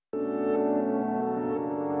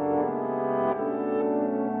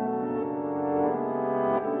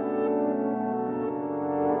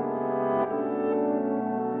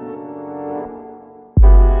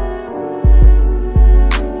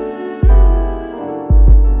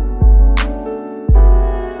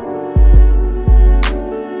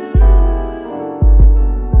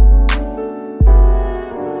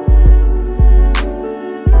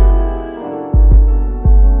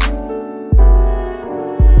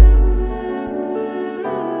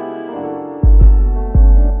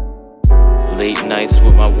nights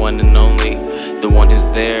with my one and only, the one who's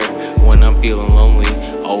there when I'm feeling lonely.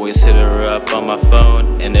 Always hit her up on my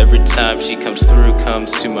phone, and every time she comes through,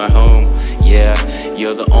 comes to my home. Yeah,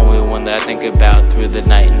 you're the only one that I think about through the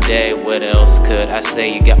night and day. What else could I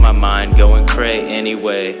say? You got my mind going cray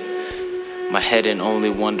anyway. My head in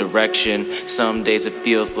only one direction. Some days it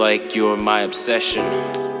feels like you're my obsession.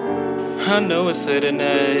 I know it's late at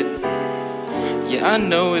night. Yeah, I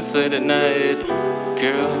know it's late at night,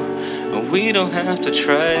 girl. We don't have to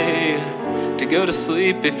try to go to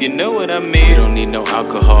sleep, if you know what I mean. We don't need no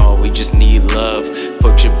alcohol, we just need love.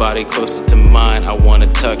 Put your body closer to mine. I wanna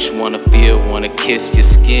touch, wanna feel, wanna kiss your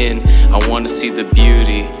skin. I wanna see the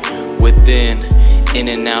beauty within, in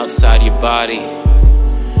and outside your body.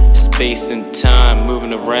 Space and time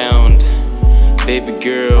moving around. Baby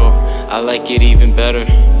girl, I like it even better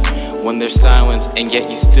when there's silence and yet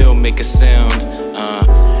you still make a sound.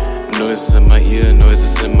 Noises in my ear,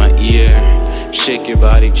 noises in my ear. Shake your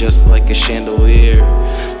body just like a chandelier.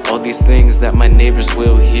 All these things that my neighbors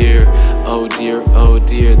will hear. Oh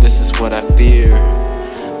dear, this is what I fear.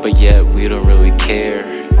 But yet we don't really care.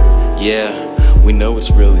 Yeah, we know it's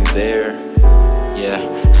really there.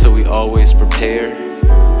 Yeah, so we always prepare.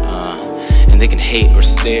 And they can hate or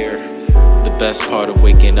stare. The best part of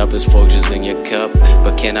waking up is Folgers in your cup.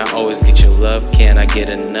 But can I always get your love? Can I get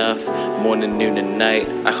enough? Morning, noon, and night,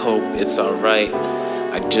 I hope it's alright.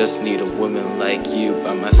 I just need a woman like you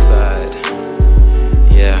by my side.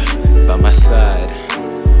 Yeah, by my side.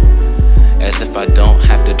 As if I don't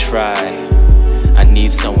have to try. I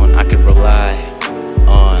need someone I can rely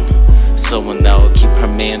on. Someone that will keep her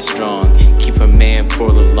man strong, keep her man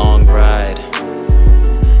for the long ride.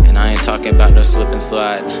 And I ain't talking about no slip and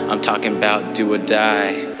slide, I'm talking about do or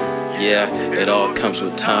die. Yeah, it all comes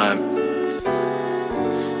with time.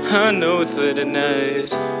 I know it's late at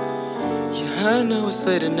night. Yeah, I know it's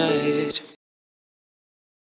late at night.